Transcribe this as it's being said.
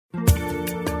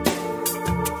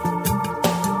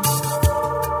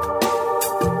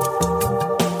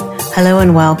Hello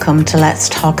and welcome to Let's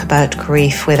Talk About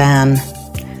Grief with Anne.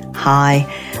 Hi,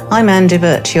 I'm Anne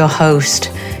Dubert, your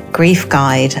host, grief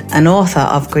guide and author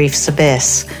of Grief's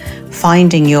Abyss,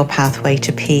 Finding Your Pathway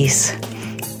to Peace.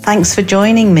 Thanks for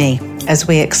joining me as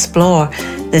we explore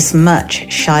this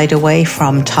much shied away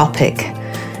from topic,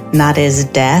 and that is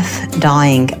death,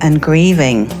 dying and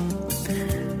grieving.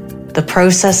 The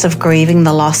process of grieving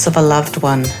the loss of a loved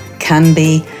one can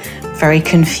be very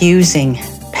confusing,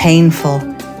 painful,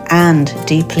 and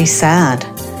deeply sad.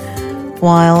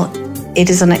 While it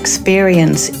is an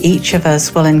experience each of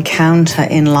us will encounter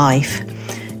in life,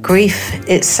 grief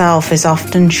itself is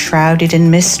often shrouded in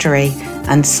mystery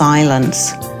and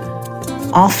silence.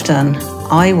 Often,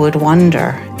 I would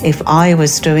wonder if I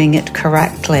was doing it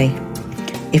correctly,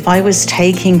 if I was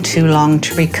taking too long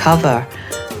to recover,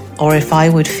 or if I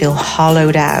would feel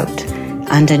hollowed out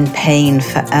and in pain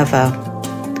forever.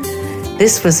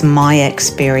 This was my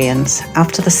experience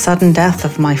after the sudden death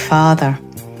of my father.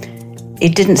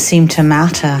 It didn't seem to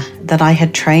matter that I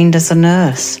had trained as a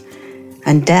nurse,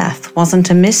 and death wasn't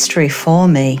a mystery for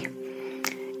me.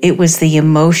 It was the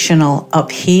emotional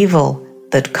upheaval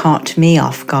that caught me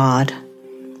off guard.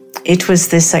 It was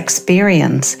this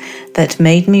experience that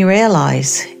made me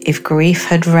realize if grief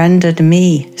had rendered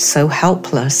me so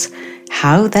helpless,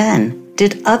 how then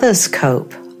did others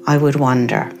cope, I would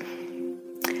wonder.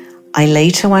 I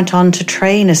later went on to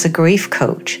train as a grief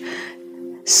coach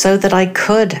so that I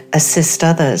could assist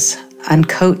others and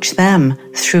coach them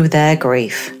through their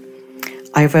grief.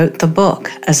 I wrote the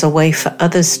book as a way for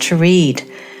others to read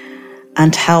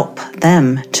and help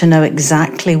them to know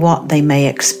exactly what they may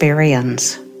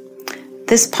experience.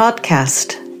 This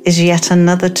podcast is yet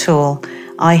another tool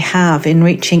I have in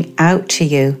reaching out to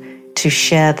you to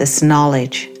share this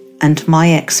knowledge and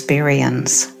my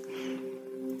experience.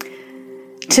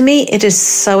 To me, it is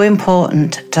so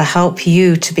important to help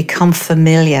you to become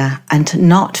familiar and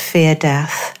not fear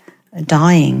death,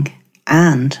 dying,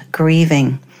 and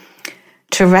grieving.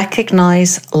 To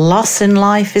recognize loss in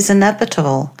life is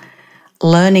inevitable,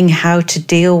 learning how to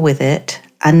deal with it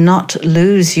and not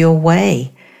lose your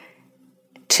way,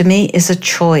 to me is a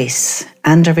choice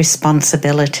and a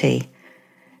responsibility.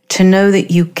 To know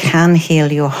that you can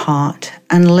heal your heart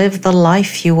and live the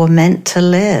life you were meant to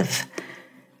live.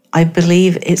 I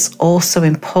believe it's also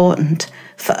important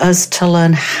for us to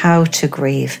learn how to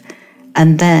grieve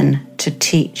and then to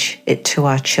teach it to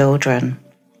our children.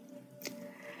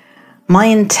 My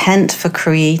intent for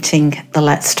creating the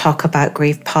Let's Talk About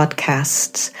Grief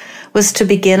podcasts was to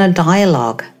begin a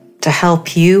dialogue to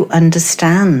help you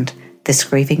understand this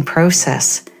grieving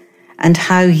process and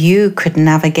how you could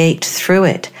navigate through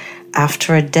it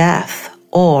after a death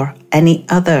or any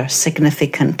other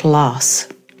significant loss.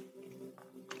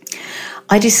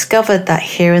 I discovered that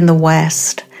here in the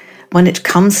West, when it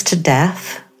comes to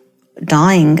death,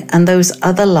 dying, and those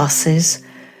other losses,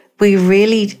 we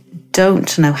really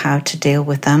don't know how to deal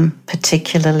with them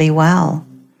particularly well.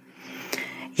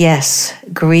 Yes,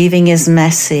 grieving is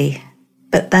messy,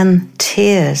 but then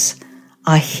tears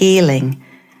are healing,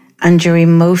 and your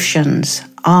emotions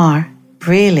are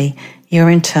really your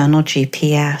internal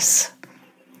GPS.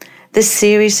 This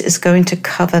series is going to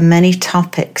cover many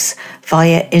topics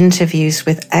via interviews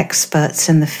with experts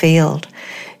in the field.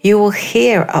 You will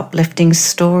hear uplifting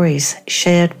stories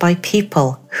shared by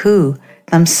people who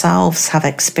themselves have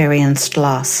experienced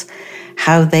loss,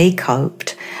 how they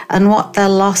coped, and what their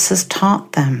loss has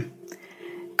taught them.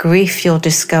 Grief, you'll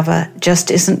discover,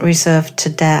 just isn't reserved to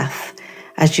death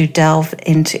as you delve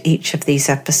into each of these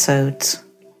episodes.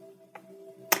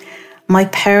 My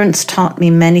parents taught me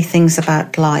many things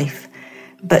about life,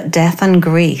 but death and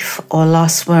grief or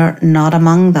loss were not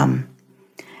among them.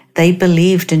 They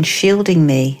believed in shielding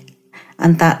me,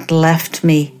 and that left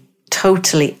me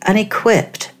totally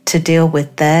unequipped to deal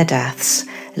with their deaths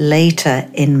later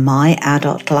in my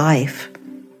adult life.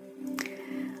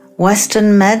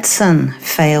 Western medicine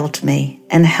failed me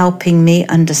in helping me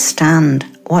understand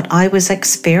what I was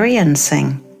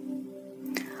experiencing.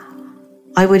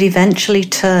 I would eventually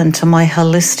turn to my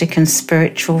holistic and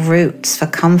spiritual roots for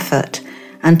comfort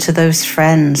and to those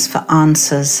friends for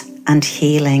answers and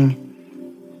healing.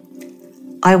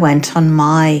 I went on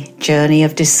my journey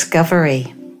of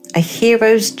discovery, a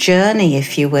hero's journey,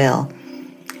 if you will,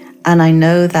 and I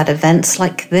know that events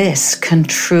like this can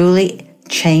truly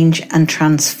change and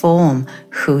transform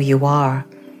who you are.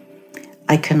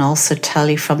 I can also tell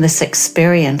you from this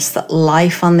experience that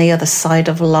life on the other side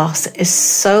of loss is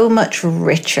so much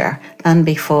richer than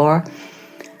before.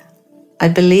 I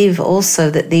believe also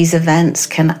that these events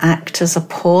can act as a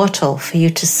portal for you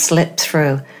to slip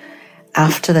through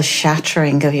after the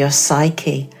shattering of your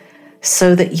psyche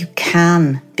so that you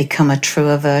can become a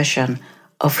truer version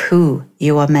of who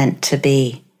you are meant to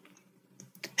be.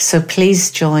 So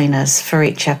please join us for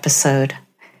each episode.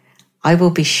 I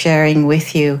will be sharing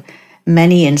with you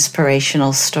many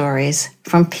inspirational stories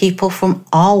from people from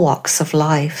all walks of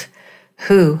life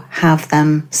who have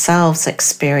themselves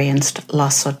experienced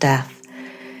loss or death.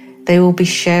 They will be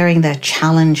sharing their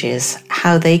challenges,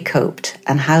 how they coped,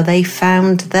 and how they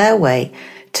found their way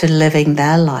to living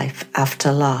their life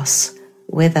after loss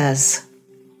with us.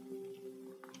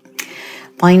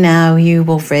 By now, you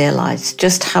will realize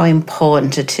just how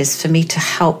important it is for me to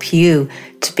help you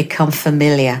to become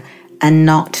familiar and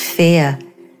not fear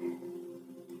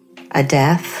a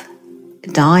death,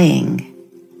 dying,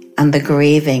 and the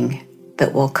grieving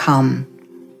that will come.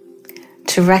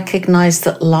 To recognize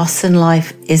that loss in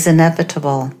life is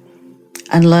inevitable,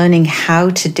 and learning how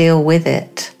to deal with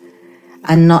it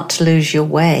and not to lose your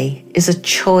way is a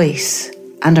choice,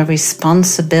 and a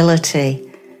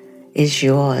responsibility is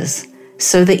yours,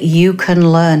 so that you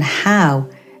can learn how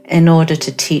in order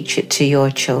to teach it to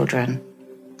your children.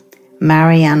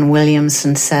 Marianne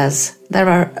Williamson says there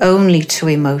are only two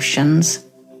emotions,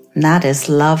 and that is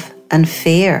love and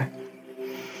fear.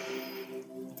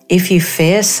 If you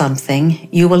fear something,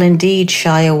 you will indeed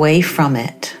shy away from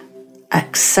it.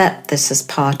 Accept this as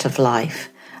part of life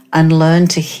and learn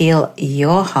to heal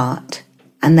your heart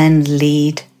and then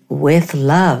lead with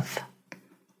love.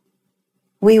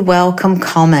 We welcome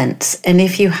comments, and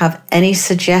if you have any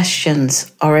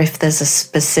suggestions or if there's a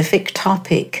specific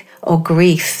topic or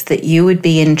grief that you would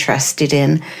be interested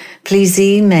in, please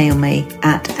email me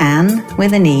at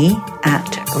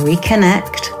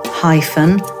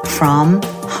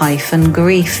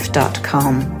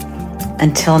anne@reconnect-from-grief.com.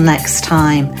 Until next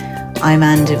time, I'm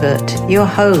Anne Devoet, your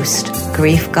host,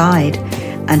 grief guide,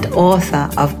 and author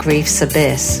of Grief's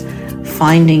Abyss,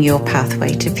 Finding Your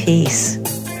Pathway to Peace.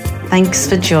 Thanks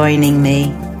for joining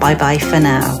me. Bye-bye for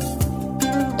now.